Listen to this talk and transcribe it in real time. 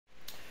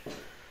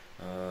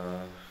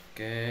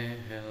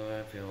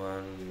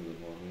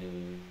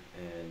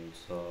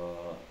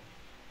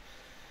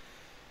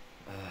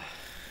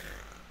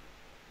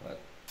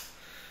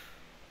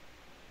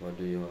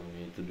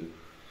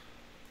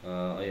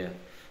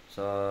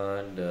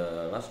So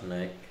the last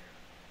night,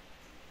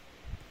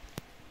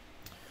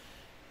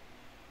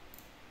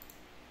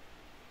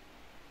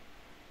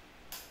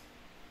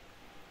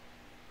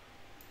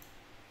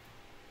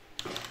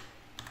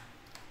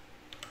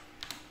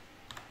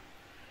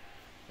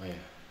 oh yeah,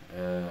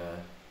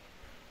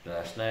 the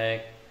last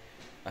night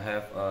I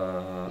have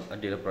a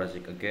deal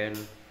project again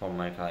for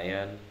my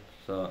client.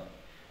 So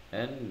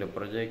and the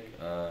project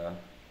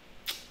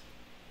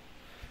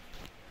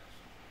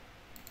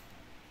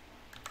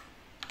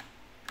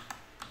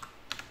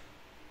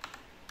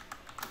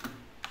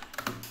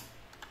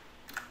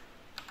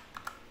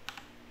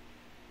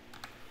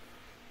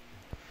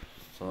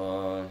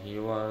so he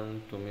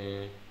want to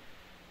me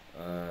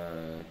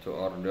to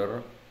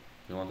order.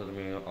 He wanted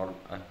me or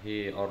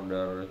he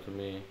ordered to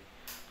me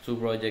two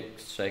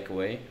projects straight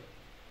away.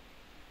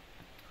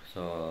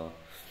 So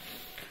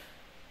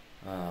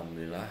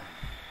alhamdulillah.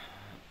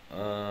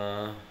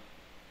 Uh,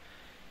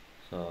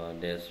 so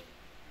that's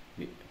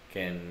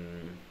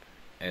can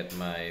add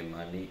my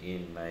money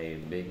in my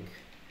bank.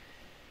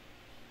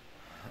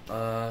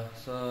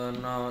 So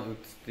now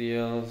it's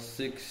still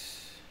 6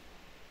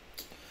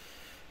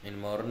 in the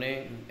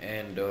morning,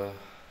 and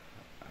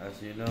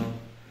as you know,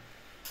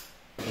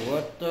 the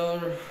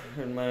water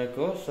in my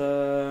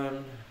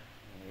closet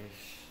is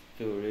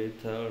too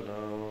little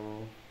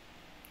now.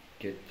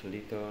 Get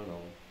little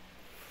now,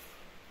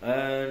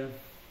 and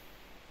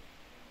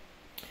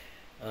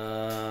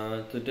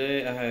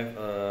today I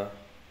have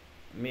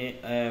me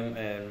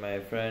and my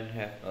friend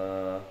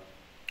have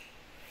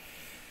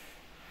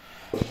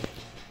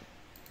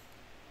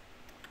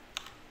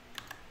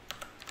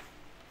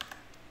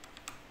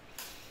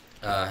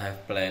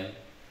have planned.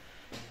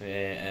 Me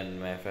and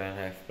my friend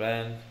have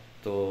planned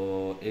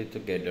to eat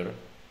together,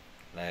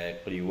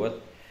 like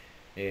Hollywood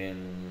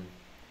in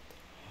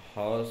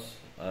house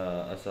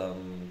as a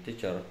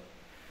teacher,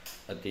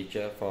 a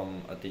teacher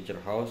from a teacher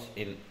house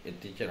in a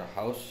teacher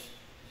house.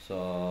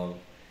 So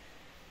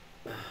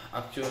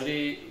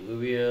actually we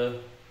will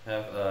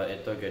have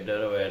it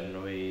together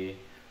when we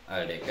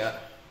LDK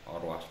or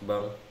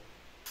Wasbang,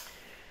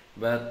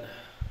 but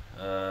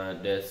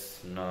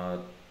that's not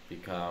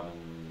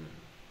become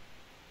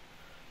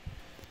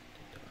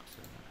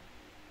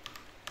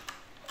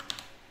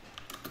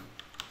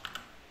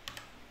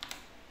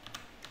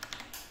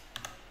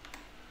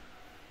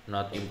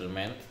not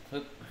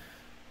implemented.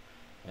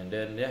 And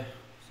then yeah,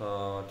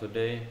 so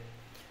today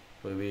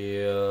we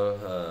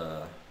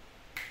will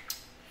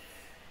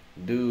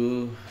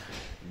do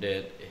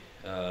that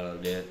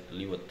that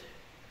liwet.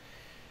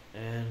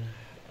 And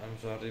I'm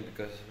sorry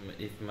because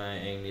if my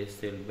English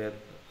still bad,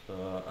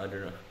 so I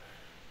don't know.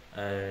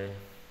 I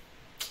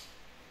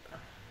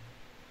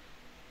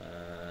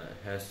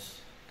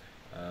has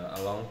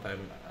a long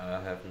time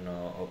I have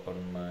no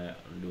open my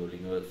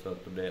Duolingo, so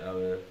today I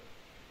will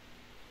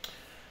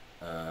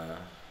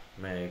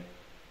make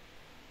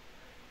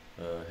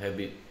a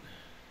habit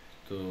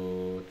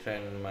to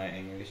train my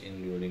English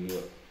in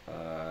Duolingo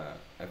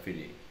every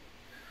day.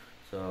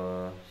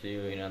 So see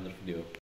you in another video.